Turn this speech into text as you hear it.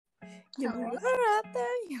You are out there,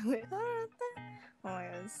 you are out there. Oh my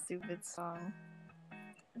god, stupid song.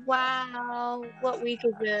 Wow. What week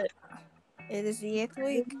is it? It is the 8th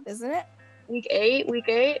week, isn't it? Week 8? Week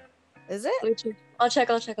 8? Is it? I'll check.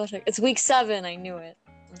 It's week 7. I knew it.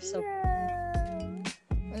 I'm so. Yeah.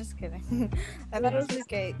 I'm just kidding. I thought it was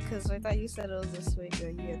week 8 because I thought you said it was this week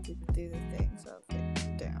that you had to do the thing. So I was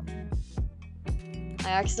like, damn.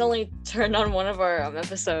 I accidentally turned on one of our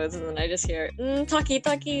episodes and then I just hear Taki.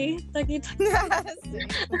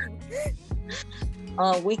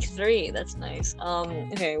 Week 3. That's nice.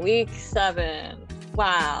 Okay, week 7.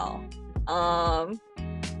 Wow. I'm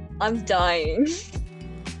dying.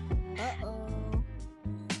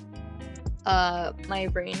 My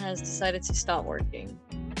brain has decided to stop working.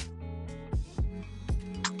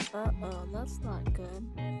 That's not good.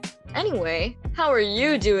 Anyway, how are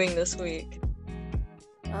you doing this week?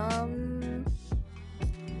 I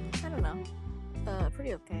don't know.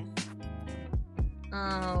 Pretty okay.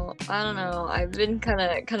 Oh, I don't know. I've been kind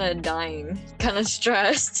of dying, kind of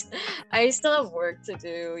stressed. I still have work to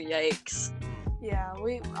do. Yikes. Yeah,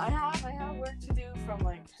 I have work to do from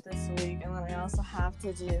like this week, and then I also have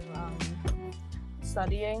to do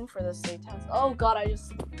studying for the state test. Oh god, I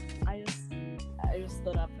just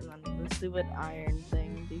stood up and then the stupid iron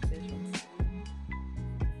thing deficiency.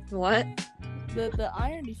 What? The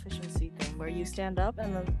iron deficiency thing where you stand up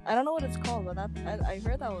and then I don't know what it's called, but I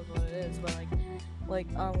heard that was what it is. But like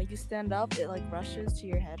you stand up, it like rushes to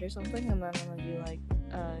your head or something, and then you like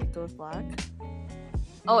it goes black.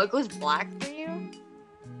 Oh, it goes black for you?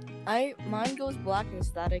 Mine goes black and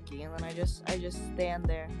staticky, and then I just stand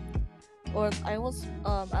there, or I almost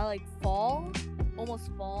I almost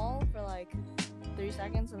fall for like 3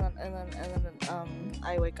 seconds, and then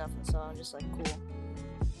I wake up, and so I'm just like cool.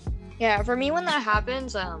 Yeah, for me when that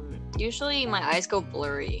happens, usually my eyes go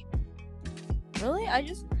blurry. Really? I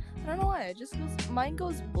don't know why. Mine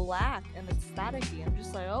goes black and it's staticky. I'm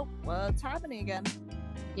just like, oh, what's happening again?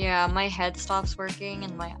 Yeah, my head stops working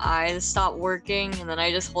and my eyes stop working, and then I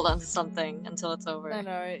just hold on to something until it's over. I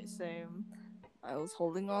know, right? Same. I was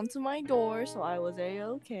holding on to my door, so I was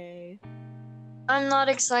A-okay. I'm not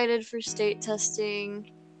excited for state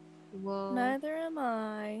testing. Whoa. Neither am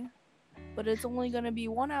I. But it's only gonna be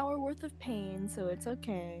 1 hour worth of pain, so it's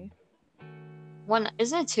okay.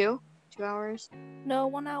 Isn't it 2? 2 hours? No,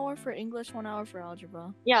 1 hour for English, 1 hour for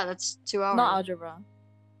algebra. Yeah, that's 2 hours. Not algebra.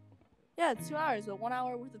 Yeah, it's 2 hours, but 1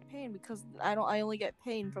 hour worth of pain because I only get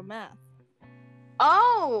pain from math.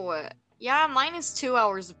 Oh! Yeah, mine is 2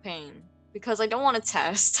 hours of pain. Because I don't want to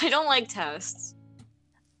test. I don't like tests.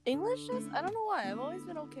 English test? I don't know why. I've always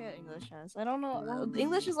been okay at English tests. I don't know.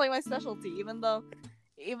 English is like my specialty, even though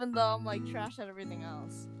I'm like trash at everything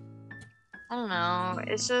else. I don't know.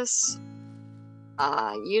 It's just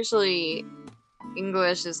usually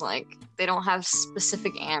English is like they don't have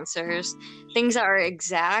specific answers. Things that are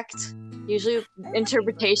exact. Usually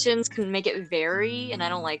interpretations can make it vary, and I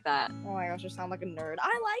don't like that. Oh my gosh, I sound like a nerd.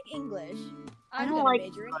 I like English. I don't like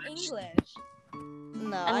major in English.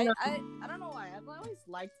 No, I don't know why. I've always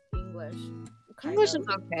liked English. English is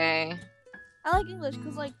okay. I like English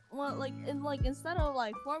because instead of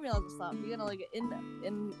like formulas and stuff, you gotta like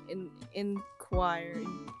inquire.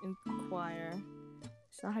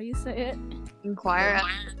 Is that how you say it? Inquire,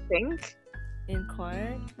 I think.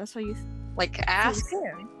 Inquire. That's how you like ask.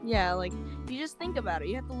 Yeah, like you just think about it.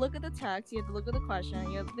 You have to look at the text. You have to look at the question.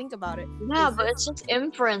 You have to think about it. Yeah, but it's just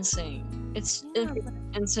inferencing. It's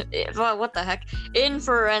what the heck?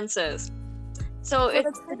 Inferences. So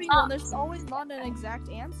there's always not an exact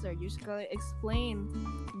answer. You just gotta explain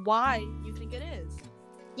why you think it is.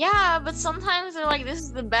 Yeah, but sometimes they're like, this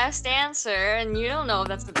is the best answer, and you don't know if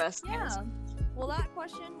that's the best answer. Well, that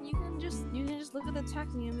question you can just look at the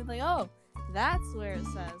text and you can be like, oh, that's where it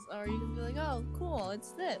says, or you can be like, oh, cool,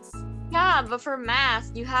 it's this. Yeah, but for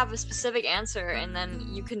math, you have a specific answer, and then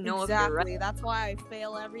you can know if you're right. That's why I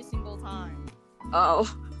fail every single time.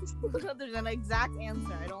 Oh. There's an exact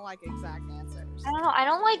answer. I don't like exact answers. I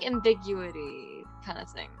don't like ambiguity kind of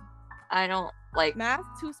thing. I don't like math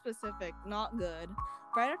too specific. Not good.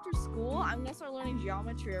 Right after school, I'm gonna start learning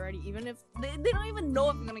geometry already. Even if they don't even know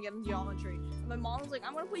if I'm gonna get in geometry. And my mom was like,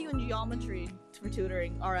 "I'm gonna put you in geometry for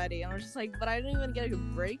tutoring already," and I was just like, "But I didn't even get a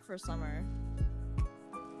break for summer."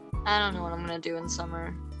 I don't know what I'm gonna do in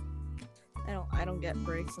summer. I don't get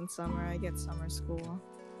breaks in summer. I get summer school.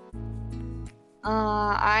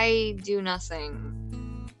 I do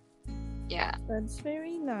nothing. Yeah. That's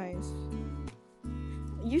very nice.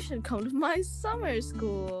 You should come to my summer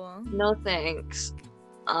school. No thanks.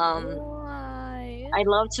 Why? I'd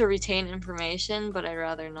love to retain information, but I'd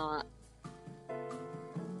rather not.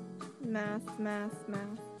 Math.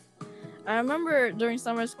 I remember during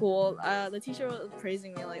summer school, the teacher was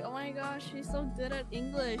praising me like, "Oh my gosh, she's so good at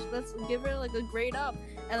English. Let's give her like a grade up."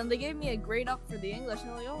 And then they gave me a grade up for the English, and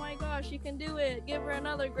they're like, "Oh my gosh, she can do it. Give her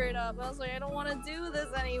another grade up." I was like, "I don't want to do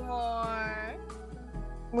this anymore."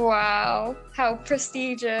 Wow, how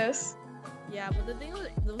prestigious. Yeah, but the thing was,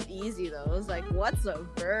 it was easy though. It was like, "What's a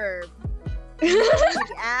verb?"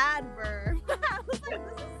 The adverb. I was like,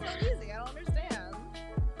 "This is so easy. I don't understand."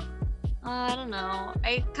 I don't know.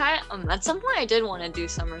 I kind of, at some point I did want to do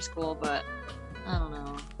summer school, but I don't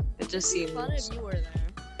know. It just seems Fun if you were there.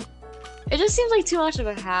 it just seems like too much of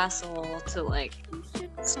a hassle to like You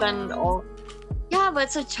should spend come. all. Yeah, but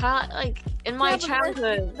it's a child. Like in my Yeah, but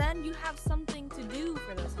childhood. then you have something to do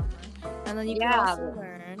for the summer, and then you can Yeah, also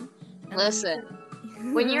learn. and listen,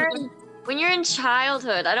 then when you're in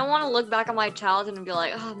childhood, I don't want to look back on my childhood and be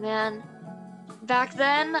like, oh man, back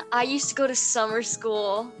then I used to go to summer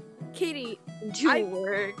school, Katie, do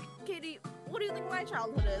work. Katie, what do you think my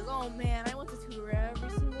childhood is? Oh man, I went to tutor every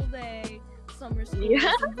single day. Summer school Yeah.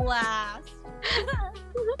 was a blast.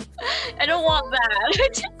 I don't want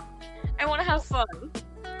that. I want to have fun.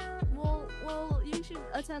 Well, you should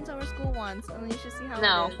attend summer school once, and then you should see how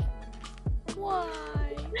No. it is. Why?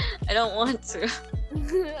 I don't want to.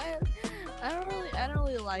 I don't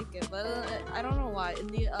really like it, but I don't know why.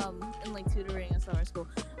 In like tutoring and summer school,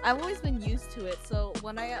 I've always been used to it. So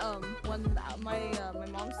when my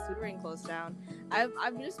mom's tutoring closed down,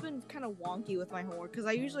 I've just been kind of wonky with my homework because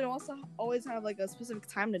I usually also always have like a specific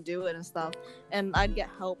time to do it and stuff, and I'd get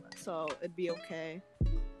help, so it'd be okay.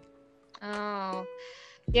 Oh,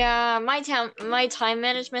 yeah. My time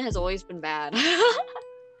management has always been bad.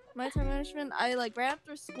 My time management, I like right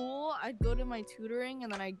after school, I'd go to my tutoring,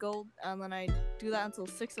 and then I do that until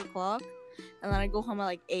 6 o'clock, and then I go home at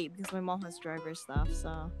like 8 because my mom has driver stuff.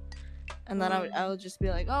 So, and then I would just be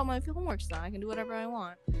like, oh, my homework's done. I can do whatever I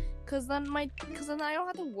want, cause then I don't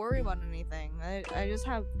have to worry about anything. I just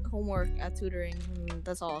have homework at tutoring, and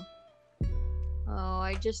that's all. Oh,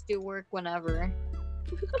 I just do work whenever.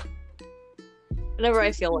 Whenever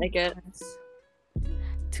I feel like it.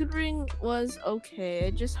 Tutoring was okay.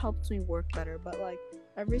 It just helped me work better. But like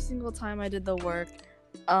every single time I did the work,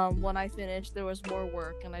 when I finished, there was more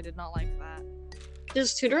work, and I did not like that.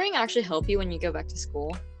 Does tutoring actually help you when you go back to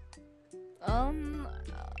school?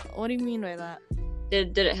 What do you mean by that?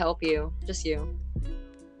 Did it help you? Just you?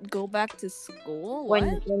 Go back to school? What?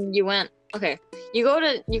 When you went, okay, you go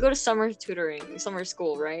to summer tutoring, summer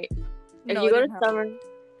school, right? If No, you it go to didn't happen. summer,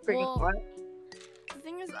 freaking Well, what? The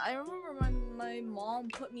thing is, I remember my mom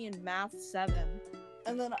put me in math 7,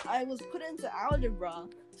 and then I was put into algebra,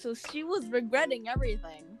 so she was regretting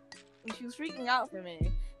everything, and she was freaking out for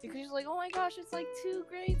me because she's like, "Oh my gosh, it's like 2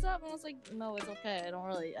 grades up," and I was like, "No, it's okay. I don't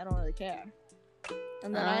really care."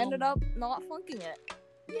 And then I ended up not flunking it.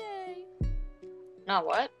 Yay! Not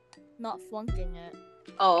what? Not flunking it.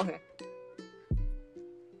 Oh, okay.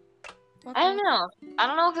 I don't know. I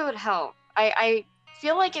don't know if it would help. I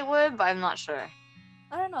feel like it would, but I'm not sure.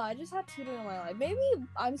 I don't know. I just had tutoring in my life. Maybe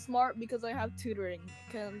I'm smart because I have tutoring,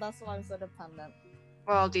 cause that's why I'm so dependent.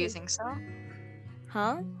 Well, do you think so?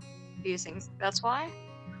 Huh? Do you think that's why?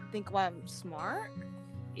 Think why I'm smart?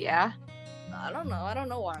 Yeah. I don't know. I don't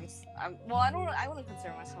know why I wouldn't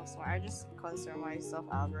consider myself smart. I just consider myself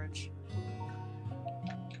average.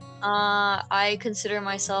 I consider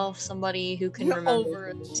myself somebody who can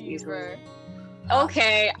remember things easily. Overachiever.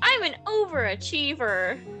 Okay, I'm an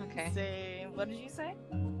overachiever. Okay. Same. What did you say?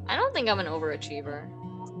 I don't think I'm an overachiever.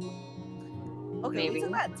 Okay, Maybe. we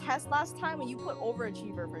took that test last time and you put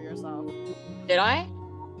overachiever for yourself. Did I?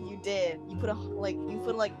 You did. You put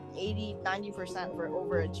like 80, 90% for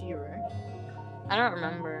overachiever. I don't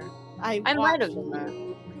remember. I might have done that.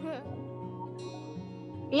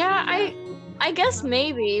 Yeah, I guess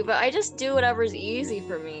maybe, but I just do whatever's easy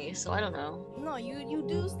for me, so I don't know. No, you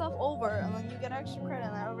do stuff over and then you get extra credit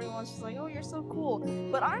and everyone's just like, oh, you're so cool.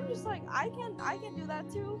 But I'm just like, I can do that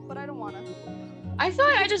too, but I don't wanna. I feel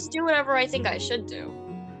like I just do whatever I think I should do.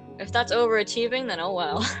 If that's overachieving, then oh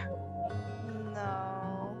well.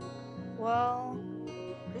 No. Well,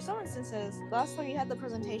 there's some instances. Last time you had the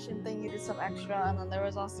presentation thing, you did some extra, and then there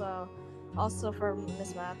was also for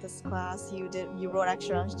Miss Mathis class, you wrote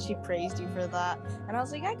extra, and she praised you for that. And I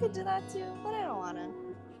was like, I could do that too, but I don't wanna.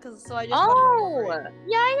 So I just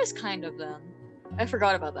Yeah, I guess kind of then. I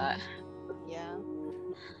forgot about that. Yeah.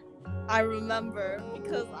 I remember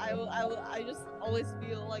because I just always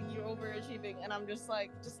feel like you're overachieving, and I'm just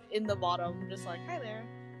in the bottom, just like, hi there.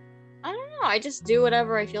 I don't know. I just do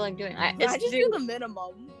whatever I feel like doing. I just do the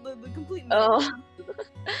minimum, the complete minimum.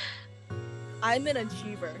 Oh. I'm an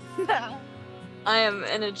achiever. I am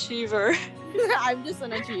an achiever. I'm just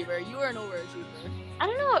an achiever. You are an overachiever. I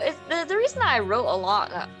don't know. The reason I wrote a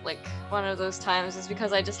lot like one of those times is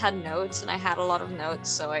because I just had notes and I had a lot of notes,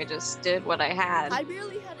 so I just did what I had. I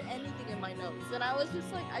barely had anything in my notes, and I was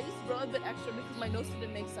just like, I just wrote a bit extra because my notes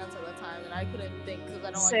didn't make sense at the time, and I couldn't think because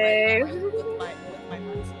I don't like writing with my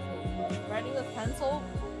pencil. Writing with pencil,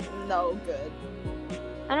 no good.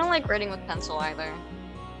 I don't like writing with pencil either.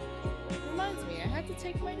 Reminds me, I had to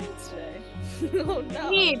take my notes today. Oh no.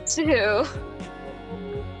 Me too.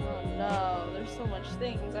 Oh no, there's so much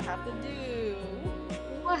things I have to do.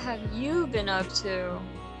 What have you been up to?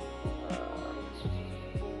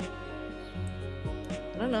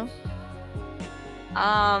 I don't know.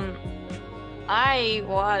 I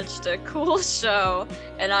watched a cool show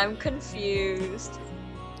and I'm confused.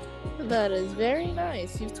 That is very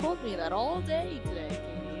nice. You've told me that all day today,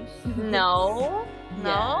 Katie. No.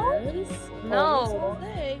 No. Yes. No. All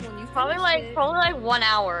day when you Probably like 1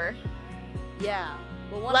 hour. Yeah.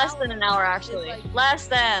 But Less than an hour actually. Like, less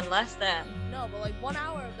than. No, but like 1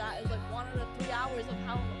 hour of that is like 1 out of 3 hours of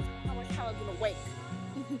how much time I've been awake.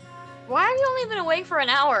 Why have you only been awake for an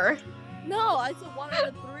hour? No, I said 1 out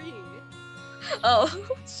of 3. Oh.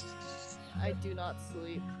 I do not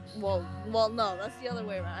sleep. Well, no, that's the other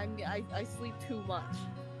way around. I sleep too much.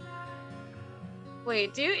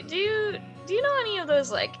 Wait, do you know any of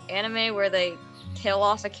those like anime where they kill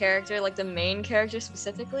off a character, like the main character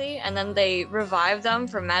specifically, and then they revive them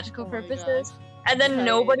for magical purposes, and then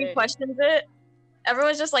nobody questions it?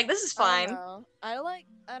 Everyone's just like, this is fine. I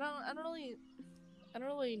don't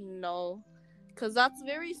really know, cause that's a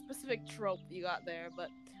very specific trope you got there. But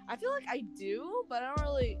I feel like I do, but I don't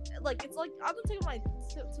really like. It's like on the tip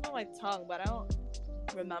of my tongue, but I don't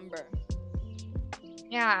remember.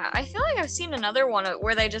 Yeah, I feel like I've seen another one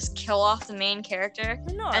where they just kill off the main character,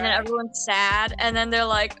 and then everyone's sad, and then they're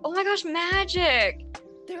like, "Oh my gosh, magic!"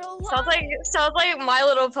 They're alive. Sounds like My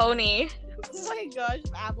Little Pony. Oh my gosh,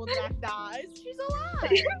 Applejack dies. She's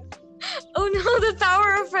alive. Oh no, the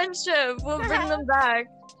power of friendship will bring them back.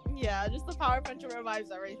 Yeah, just the power of friendship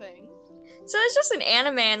revives everything. So it's just an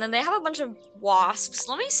anime, and then they have a bunch of wasps.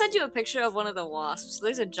 Let me send you a picture of one of the wasps.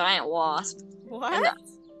 There's a giant wasp. What?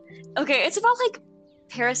 Okay, it's about like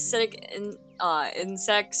parasitic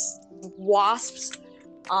insects, wasps,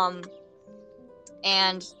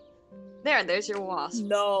 and there's your wasp.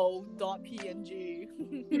 No, .png.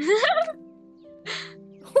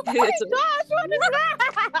 Oh my gosh, what is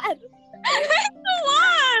that? It's a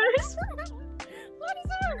wasp! What is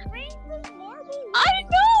that? Rainbow marble? I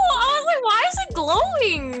know! I was like, why is it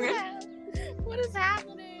glowing? What is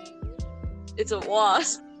happening? It's a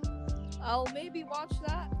wasp. I'll maybe watch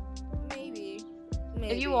that. Maybe.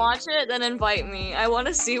 If you watch it, then invite me. I want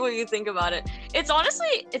to see what you think about it.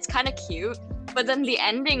 It's kind of cute, but then the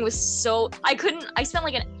ending was so... I spent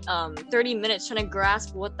like 30 minutes trying to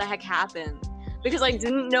grasp what the heck happened, because I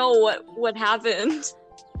didn't know what happened.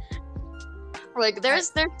 Like,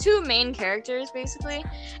 there's two main characters, basically,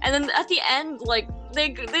 and then at the end, like,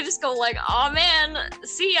 they just go like, "Aw, man,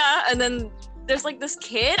 see ya," and then there's like this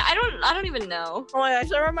kid, I don't even know. Oh my gosh,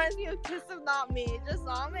 that reminds me of Kiss of Not Me. Just,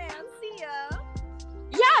 "Aw, man, see ya."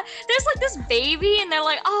 Yeah, there's like this baby, and they're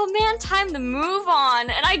like, "Oh man, time to move on,"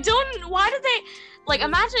 and why did they, like,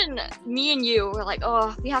 imagine me and you were like,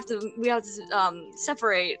 "Oh, we have to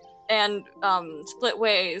separate and split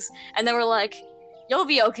ways," and then we're like, "You'll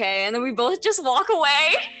be okay," and then we both just walk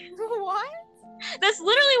away. What? That's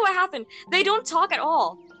literally what happened. They don't talk at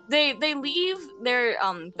all. They leave their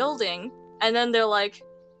building, and then they're like,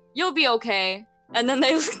 "You'll be okay," and then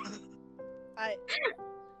they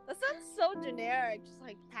That sounds so generic. Just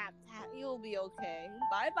like, tap tap, you'll be okay.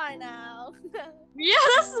 Bye now. Yeah,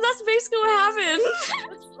 that's basically what happened.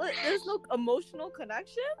 There's no emotional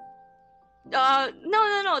connection?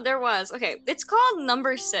 No, there was. Okay, it's called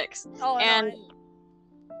Number 6. Oh, and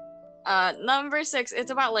Number 6,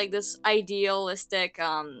 it's about like this idealistic,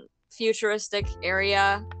 futuristic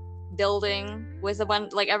area building with a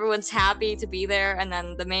bunch, like, everyone's happy to be there, and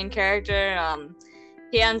then the main character,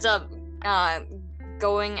 he ends up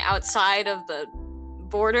going outside of the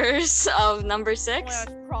borders of Number 6. Oh my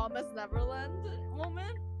gosh, Promise Neverland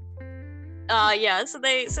moment? Yeah, so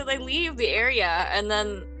they leave the area, and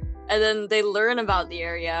then they learn about the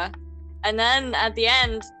area, and then at the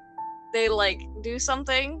end they like do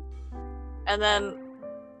something, and then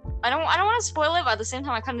I don't want to spoil it, but at the same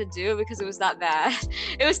time I kind of do, because it was that bad.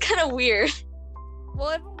 It was kind of weird. Well,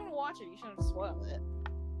 if I'm gonna watch it, you shouldn't spoil it.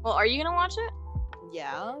 Well, are you gonna watch it?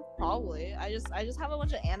 Yeah, probably. I just have a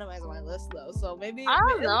bunch of animes on my list though, so maybe I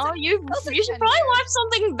don't know. You should probably watch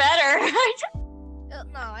something better.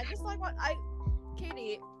 No, I just like what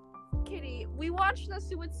Katie, Kitty, we watched that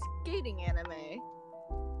stupid skating anime.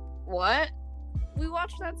 What? We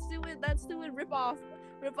watched that stupid rip-off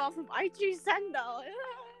of Aichi Sendo.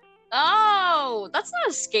 Oh, that's not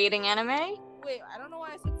a skating anime. Wait, I don't know why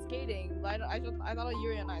I said skating. I thought of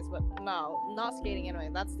Yuri on Ice, but no, not skating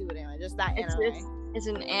anime. That's stupid anime. Just that anime. It's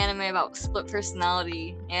an anime about split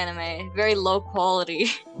personality anime. Very low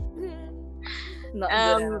quality. Not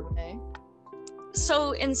good anime.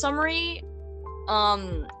 So in summary,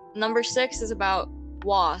 number 6 is about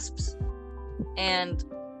wasps and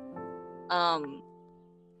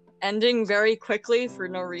ending very quickly for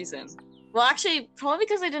no reason. Well, actually, probably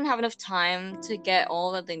because they didn't have enough time to get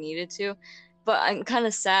all that they needed to. But I'm kind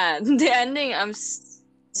of sad. The ending, I'm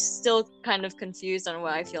still kind of confused on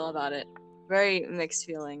what I feel about it. Very mixed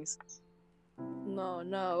feelings.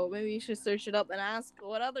 No. Maybe you should search it up and ask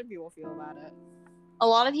what other people feel about it. A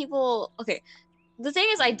lot of people... Okay, the thing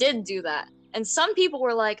is, I did do that. And some people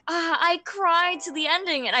were like, I cried to the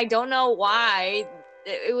ending, and I don't know why.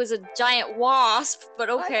 It was a giant wasp, but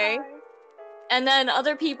okay. Bye-bye. And then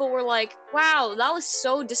other people were like, wow, that was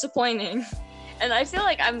so disappointing. And I feel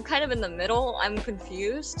like I'm kind of in the middle. I'm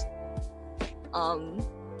confused.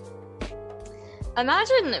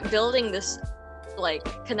 Imagine building this like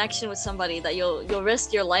connection with somebody that you'll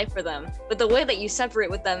risk your life for them, but the way that you separate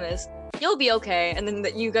with them is you'll be okay, and then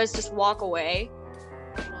that you guys just walk away.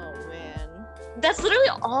 Oh man. That's literally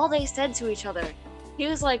all they said to each other. He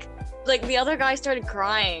was like the other guy started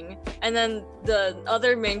crying, and then the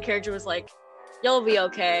other main character was like, you'll be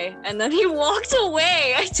okay, and then he walked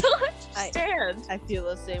away. I don't understand. I feel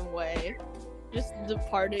the same way. Just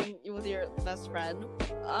departing with your best friend.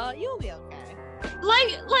 You'll be okay.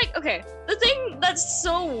 Like, okay, the thing that's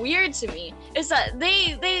so weird to me is that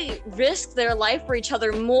they risked their life for each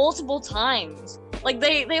other multiple times. Like,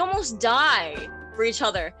 they almost die for each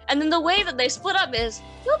other. And then the way that they split up is,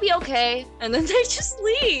 you'll be okay, and then they just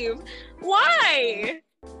leave. Why?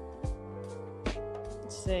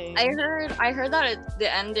 Same. I heard that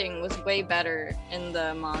the ending was way better in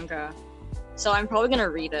the manga. So I'm probably gonna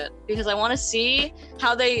read it because I want to see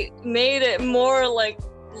how they made it more like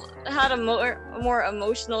had a more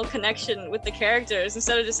emotional connection with the characters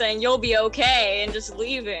instead of just saying you'll be okay and just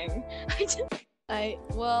leaving.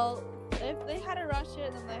 Well, if they had to rush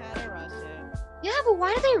it, then they had to rush it. Yeah, but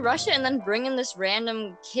why did they rush it and then bring in this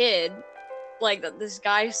random kid like that this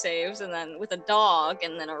guy saves, and then with a dog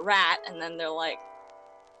and then a rat, and then they're like,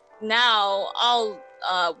 now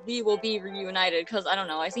we will be reunited, because I don't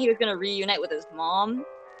know, I think he was gonna reunite with his mom.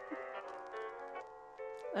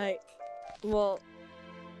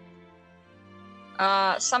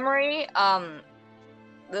 Summary,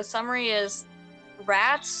 the summary is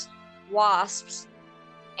rats, wasps,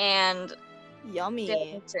 and Yummy.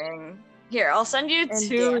 dancing. Here, I'll send you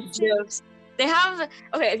two GIFs. They have,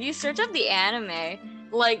 okay, if you search up the anime,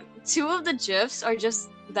 like, 2 of the GIFs are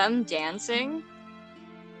just them dancing.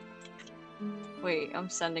 Wait, I'm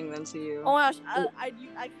sending them to you. Oh my gosh, I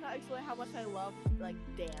cannot explain how much I love like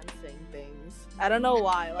dancing things. I don't know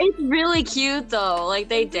why. Like, it's really cute though. Like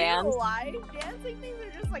they dance. You know why? Dancing things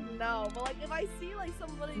are just like no, but like if I see like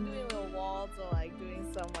somebody doing a waltz or like doing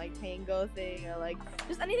some like tango thing or like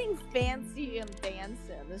just anything fancy and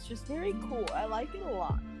dancing, it's just very cool. I like it a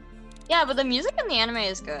lot. Yeah, but the music in the anime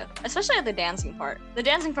is good, especially at the dancing part. The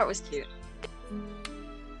dancing part was cute.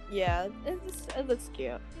 Yeah, it looks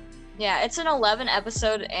cute. Yeah, it's an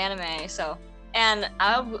 11-episode anime, so... And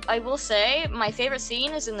I will say, my favorite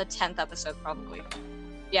scene is in the 10th episode, probably.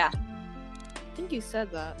 Yeah. I think you said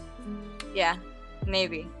that. Yeah,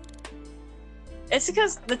 maybe. It's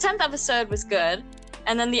because the 10th episode was good,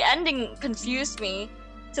 and then the ending confused me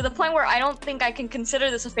to the point where I don't think I can consider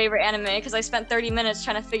this a favorite anime, because I spent 30 minutes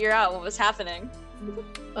trying to figure out what was happening.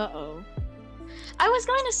 Uh-oh. I was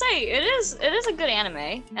going to say, it is a good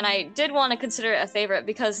anime, and I did want to consider it a favorite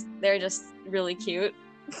because they're just really cute.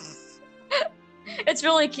 It's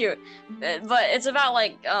really cute, but it's about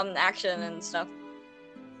like action and stuff.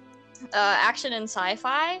 Action and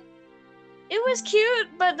sci-fi. It was cute,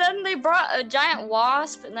 but then they brought a giant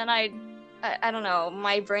wasp, and then I don't know,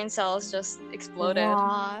 my brain cells just exploded.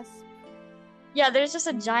 Wasp. Yeah, there's just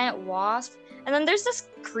a giant wasp. And then there's this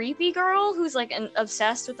creepy girl who's like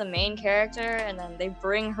obsessed with the main character, and then they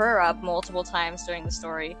bring her up multiple times during the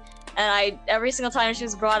story. And every single time she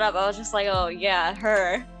was brought up, I was just like, oh yeah,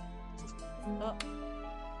 her.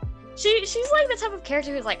 She's like the type of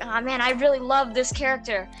character who's like, oh man, I really love this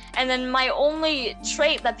character. And then my only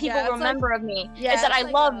trait that people remember of me is that I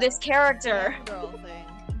love this character. Girl thing.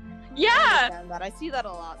 Yeah. I see that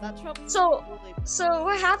a lot. That trope. So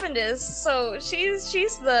what happened is,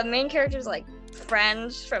 she's the main character's like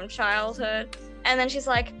friend from childhood, and then she's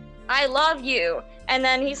like, I love you. And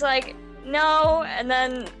then he's like, no, and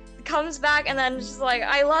then comes back and then just like,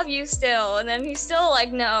 I love you still. And then he's still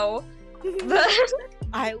like, no.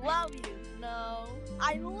 I love you. No.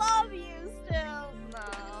 I love you still. No.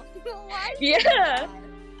 Why? Yeah.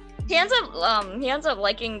 He ends up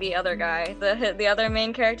liking the other guy, the other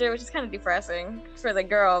main character, which is kind of depressing for the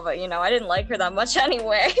girl, but you know, I didn't like her that much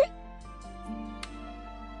anyway.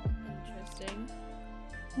 Interesting.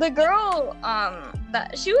 The girl,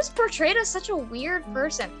 that she was portrayed as such a weird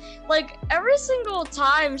person. Like, every single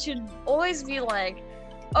time she'd always be like,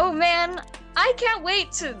 oh man, I can't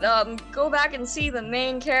wait to go back and see the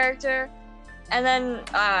main character. And then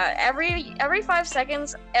every 5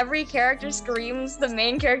 seconds, every character screams the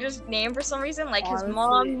main character's name for some reason. Like his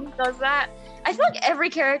mom does that. I feel like every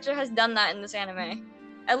character has done that in this anime.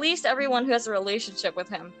 At least everyone who has a relationship with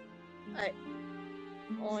him.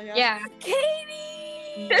 Oh my god. Yeah.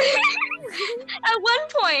 Katie! At one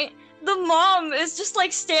point, the mom is just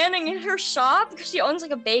like standing in her shop because she owns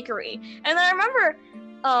like a bakery. And then I remember,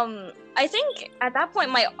 I think at that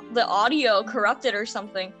point the audio corrupted or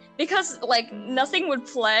something because like nothing would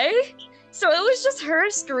play. So it was just her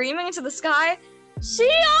screaming into the sky,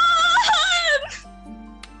 Shion!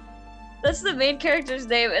 That's the main character's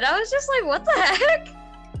name, and I was just like, what the heck?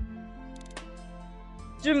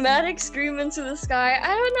 Dramatic scream into the sky.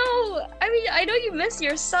 I don't know. I mean, I know you miss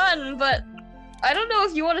your son, but I don't know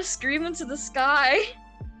if you want to scream into the sky.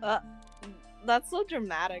 That's so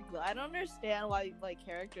dramatic, though. I don't understand why like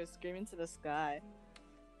characters scream into the sky.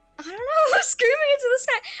 I don't know, screaming into the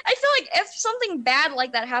sky. I feel like if something bad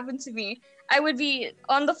like that happened to me, I would be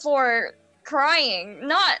on the floor crying,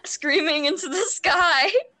 not screaming into the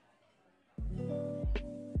sky.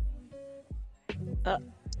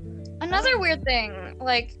 Another weird thing,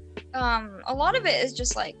 like, a lot of it is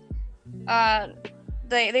just like,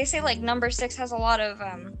 they say like number 6 has a lot of,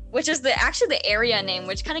 which is actually the area name,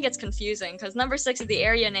 which kind of gets confusing because number 6 is the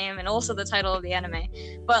area name and also the title of the anime.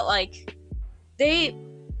 But like, they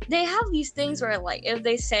have these things where like if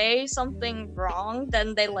they say something wrong,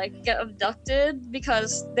 then they like get abducted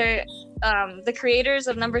because they're the creators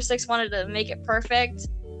of number 6 wanted to make it perfect.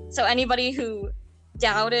 So anybody who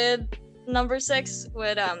doubted number 6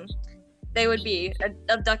 would they would be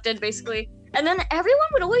abducted basically. And then everyone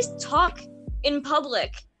would always talk in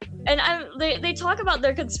public, and they talk about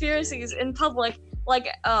their conspiracies in public, like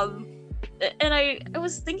and I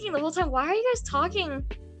was thinking the whole time, why are you guys talking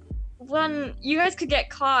when you guys could get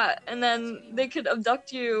caught and then they could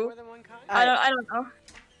abduct you? I don't know.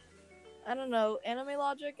 I don't know. Anime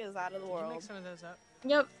logic is out of the world. Make some of those up.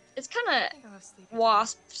 Yep, it's kind I think I'll have sleepy of time.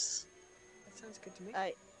 wasps. That sounds good to me.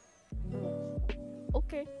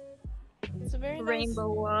 Okay. It's a very nice...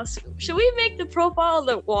 Rainbow wasp. Should we make the profile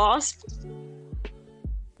the wasp?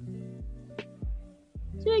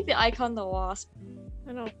 Should we make the icon the wasp?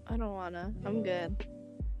 I don't wanna. I'm good.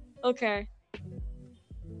 Okay.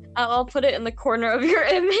 I'll put it in the corner of your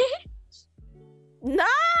image. No!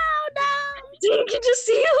 You can just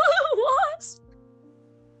see a little wasp.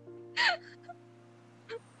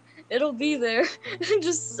 It'll be there,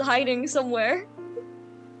 just hiding somewhere.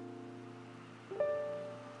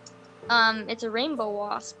 It's a rainbow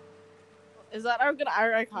wasp. Is that our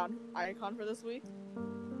icon for this week?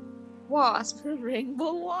 Wasp.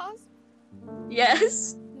 Rainbow wasp?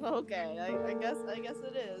 Yes. Okay, I guess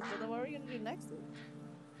it is. But then what are we gonna do next week?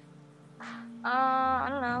 I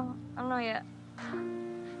don't know. I don't know yet.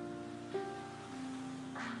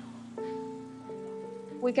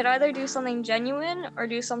 We could either do something genuine or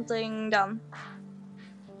do something dumb.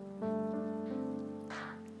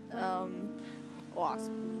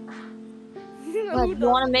 Wasp. Like, you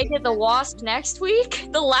want to make it the wasp next week?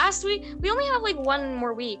 The last week? We only have like one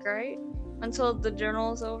more week, right? Until the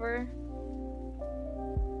journal's over.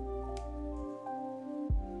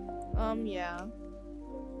 Yeah.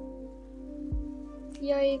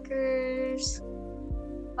 Yikers.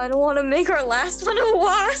 I don't want to make our last one a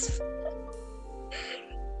wasp.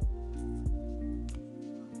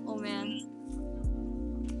 Oh man.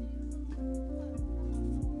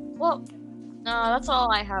 Well, that's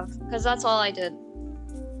all I have, because that's all I did.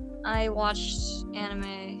 I watched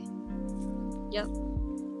anime. Yep.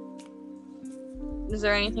 Is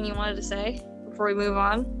there anything you wanted to say before we move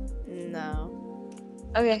on? No.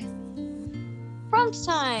 Okay. Prompt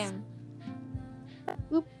time!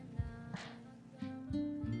 Oop.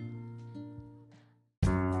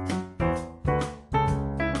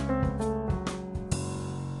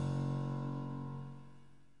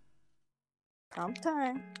 Prompt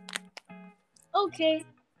time. Okay.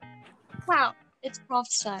 Wow, it's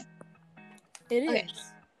prompt time. It is. Okay.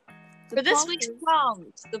 For this week's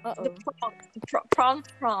prompt, the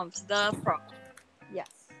Yes.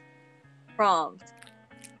 prompt.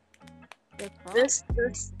 The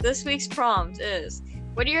prompt. This week's prompt is: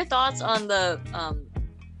 what are your thoughts on the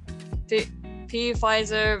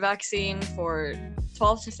Pfizer vaccine for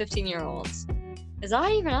 12 to 15-year-olds? Is that how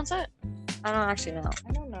you pronounce it? I don't actually know.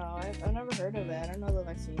 I don't know. I've never heard of it. I don't know the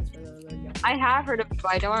vaccines for the young. I have heard of it,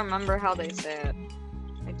 but I don't remember how they say it.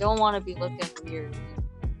 I don't want to be looking weird.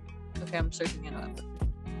 Okay, I'm searching it up.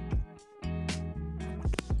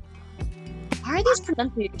 Why are these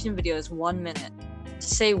pronunciation videos 1 minute to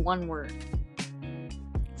say one word?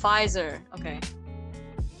 Pfizer. Okay.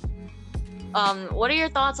 What are your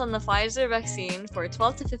thoughts on the Pfizer vaccine for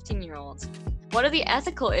 12 to 15-year-olds? What are the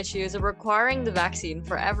ethical issues of requiring the vaccine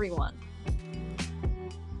for everyone?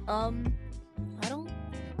 I don't.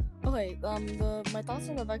 Okay. My thoughts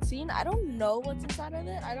on the vaccine. I don't know what's inside of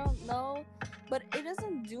it. I don't know, but it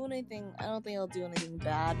doesn't do anything. I don't think it'll do anything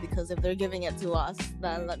bad because if they're giving it to us,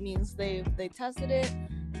 then that means they tested it.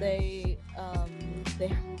 They I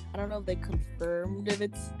don't know if they confirmed if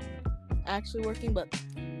it's actually working, but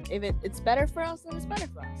if it's better for us, then it's better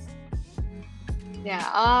for us.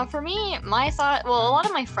 Yeah, for me, my thought, well, a lot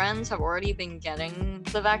of my friends have already been getting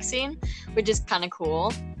the vaccine, which is kind of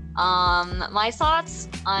cool. My thoughts,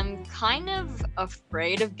 I'm kind of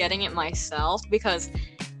afraid of getting it myself because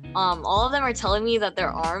all of them are telling me that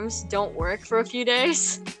their arms don't work for a few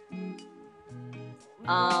days.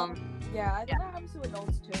 Yeah, I think that happens to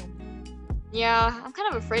adults too. Yeah, I'm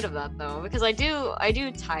kind of afraid of that though because I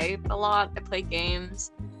do type a lot. I play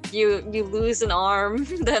games. You lose an arm,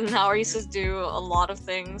 then how are you supposed to do a lot of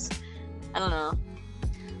things? I don't know.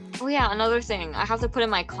 Oh yeah, another thing. I have to put in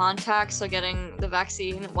my contacts, so getting the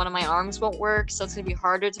vaccine, one of my arms won't work, so it's gonna be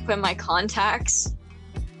harder to put in my contacts.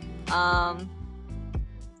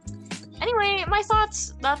 Anyway, my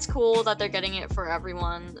thoughts, that's cool that they're getting it for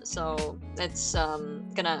everyone, so it's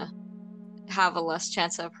gonna have a less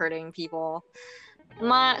chance of hurting people.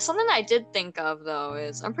 Something that I did think of though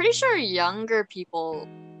is I'm pretty sure younger people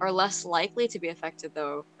are less likely to be affected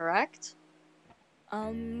though, correct?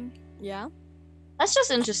 Yeah. That's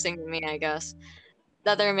just interesting to me, I guess,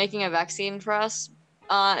 that they're making a vaccine for us.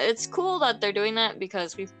 It's cool that they're doing that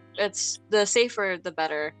because it's the safer the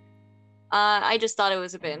better. I just thought it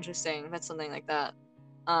was a bit interesting that something like that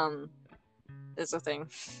is a thing.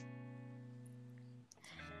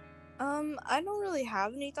 I don't really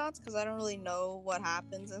have any thoughts because I don't really know what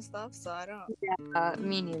happens and stuff, so I don't.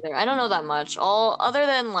 Me neither. I don't know that much. All other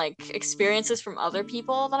than like experiences from other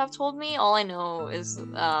people that have told me, all I know is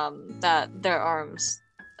that their arms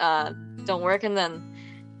don't work, and then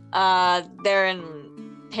they're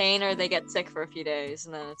in pain or they get sick for a few days,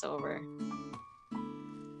 and then it's over.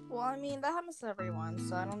 Well, I mean that happens to everyone,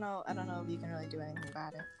 so I don't know. I don't know if you can really do anything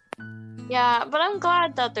about it. Yeah, but I'm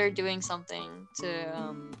glad that they're doing something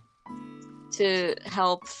to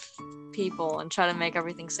help people and try to make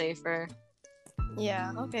everything safer.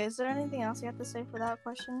 Yeah. Okay. Is there anything else you have to say for that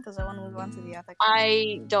question? Because I want to move on to the ethics.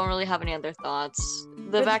 I don't really have any other thoughts.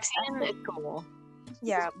 The vaccine is cool.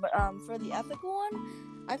 Yeah, but for the ethical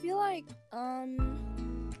one, I feel like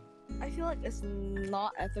it's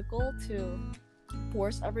not ethical to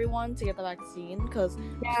force everyone to get the vaccine because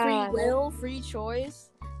free will, free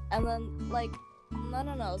choice, and then like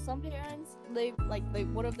no. Some parents they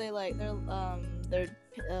what if they like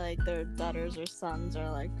their daughters or sons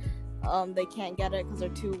are like they can't get it because they're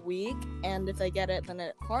too weak, and if they get it then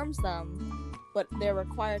it harms them, but they're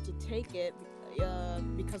required to take it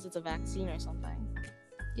because it's a vaccine or something.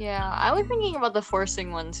 Yeah, I was thinking about the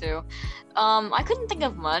forcing one too. I couldn't think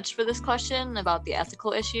of much for this question about the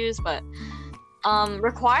ethical issues, but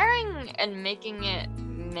requiring and making it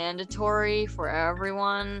mandatory for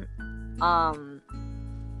everyone,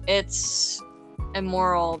 it's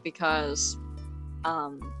immoral because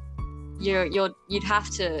you'd have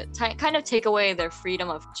to kind of take away their freedom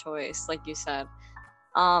of choice, like you said,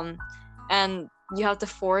 and you have to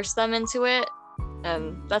force them into it,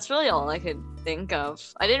 and that's really all I could think of.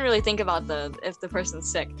 I didn't really think about if the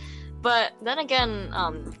person's sick, but then again,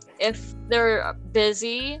 if they're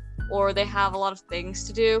busy or they have a lot of things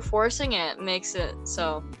to do, forcing it makes it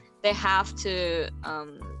so they have to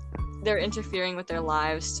they're interfering with their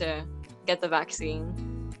lives to get the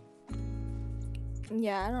vaccine.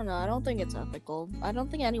 Yeah, I don't know. I don't think it's ethical. I don't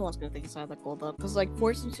think anyone's gonna think it's ethical though, because like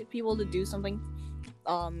forcing people to do something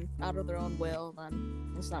out of their own will,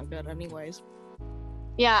 then it's not good anyways.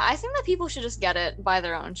 Yeah, I think that people should just get it by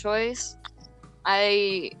their own choice.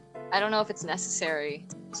 I don't know if it's necessary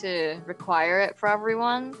to require it for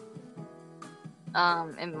everyone.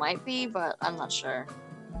 It might be, but I'm not sure.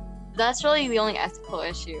 That's really the only ethical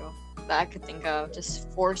issue that I could think of,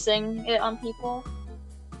 just forcing it on people.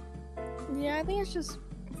 Yeah, I think it's just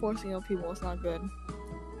forcing on people. It's not good.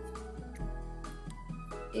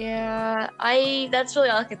 Yeah, that's really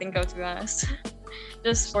all I could think of, to be honest.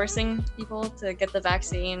 Just forcing people to get the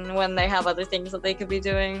vaccine when they have other things that they could be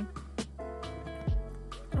doing.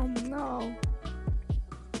 Oh no.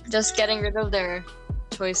 Just getting rid of their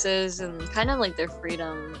choices and kind of like their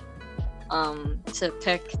freedom to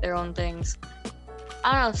pick their own things.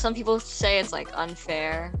 I don't know, some people say it's like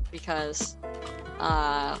unfair because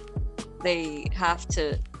they have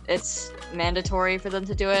to, it's mandatory for them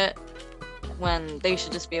to do it when they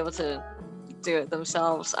should just be able to do it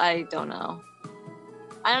themselves. I don't know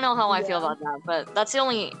how I feel about that, but that's the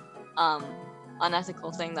only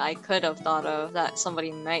unethical thing that I could have thought of that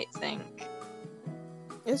somebody might think.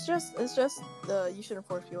 It's just you shouldn't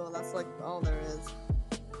force people. That's like all there is.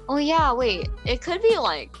 Oh yeah, wait. It could be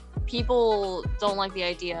like people don't like the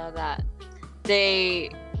idea that they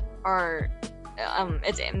are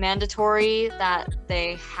it's mandatory that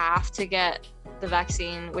they have to get the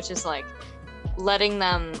vaccine, which is like letting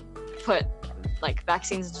them put like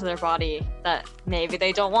vaccines into their body that maybe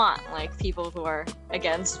they don't want, like people who are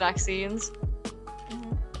against vaccines.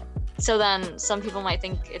 So then some people might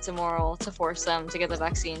think it's immoral to force them to get the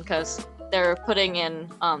vaccine because they're putting in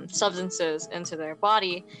substances into their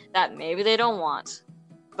body that maybe they don't want,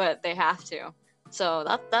 but they have to. So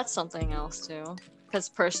that's something else too, because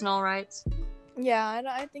personal rights. Yeah,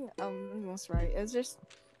 I think that's right. It's just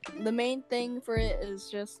the main thing for it is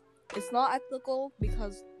just it's not ethical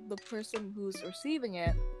because the person who's receiving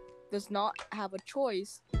it does not have a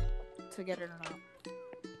choice to get it or not.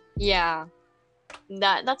 Yeah,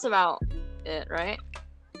 that's about it, right?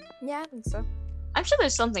 Yeah, I think so. I'm sure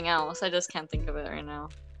there's something else. I just can't think of it right now.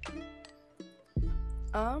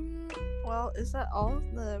 Well, is that all?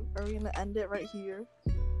 Are we gonna end it right here?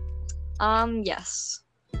 Yes.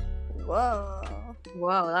 Whoa,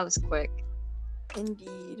 that was quick.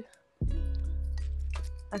 indeed.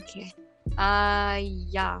 Okay.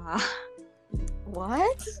 Yeah.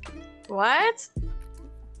 What? What?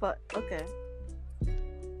 But okay.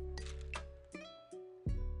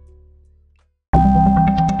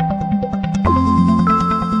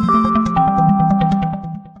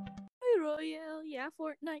 Royale, yeah,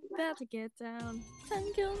 Fortnite, about to get down.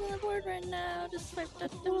 10 kills on the board right now. Just swipe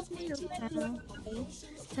that tornado down.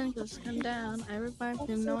 10 kills come down. I revived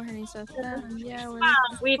him, no hurting stuff down. Yeah,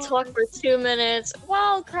 we talked for 2 minutes.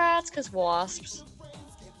 Wow, crats, cause wasps.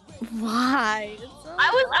 Why? I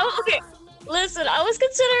was okay. Listen, I was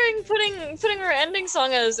considering putting our ending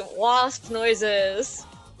song as wasp noises.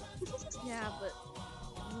 Yeah, but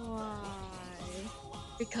why?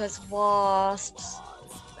 Because wasps.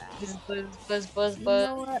 Buzz. You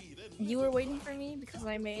know what? You were waiting for me because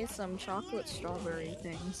I made some chocolate strawberry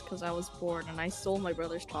things because I was bored and I stole my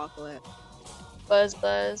brother's chocolate. Buzz.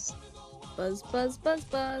 Buzz, buzz, buzz, buzz.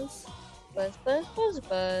 Buzz. Buzz, buzz,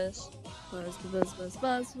 buzz, buzz,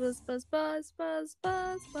 buzz, buzz, buzz,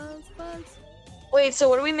 buzz, buzz. Wait, so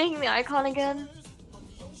what are we making the icon again?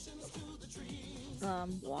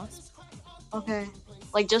 Wasp. Okay.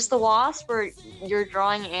 Like just the wasp, or you're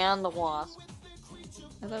drawing and the wasp?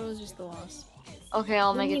 I thought it was just the wasp. Okay,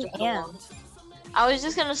 I'll make it just the wasp. I was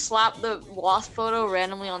just gonna slap the wasp photo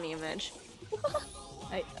randomly on the image.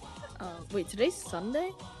 Wait, today's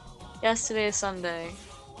Sunday? Yes, today is Sunday.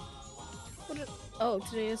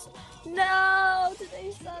 Today's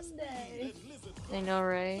Sunday. I know,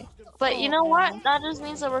 right? But you know what? That just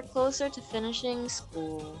means that we're closer to finishing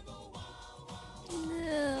school.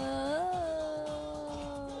 No.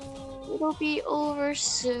 It'll be over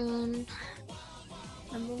soon.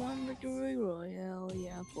 Number 1 victory royale,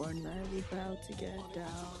 yeah, Fortnite, we about to get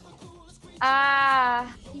down.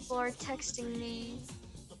 People are texting me.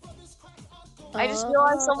 I just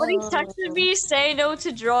realized somebody texted me, say no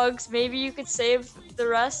to drugs. Maybe you could save the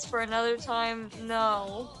rest for another time.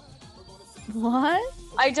 No. What?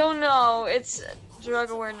 I don't know. It's a drug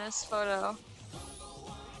awareness photo.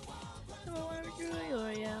 Number 1 victory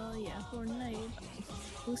royale, yeah, Fortnite.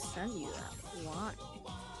 Who sent you that? Why?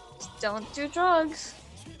 Don't do drugs.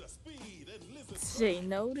 Say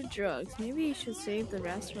no to drugs. Maybe you should save the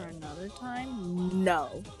rest for another time?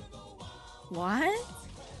 No. What?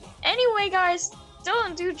 Anyway, guys,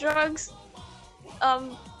 don't do drugs. I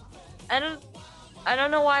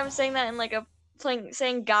don't know why I'm saying that in like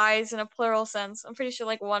saying guys in a plural sense. I'm pretty sure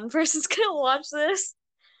like one person's gonna watch this.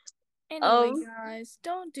 Anyway, guys,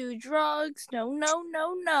 don't do drugs. No.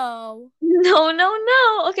 No.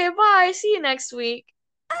 Okay, bye. See you next week.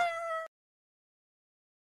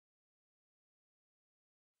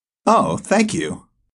 Oh, thank you.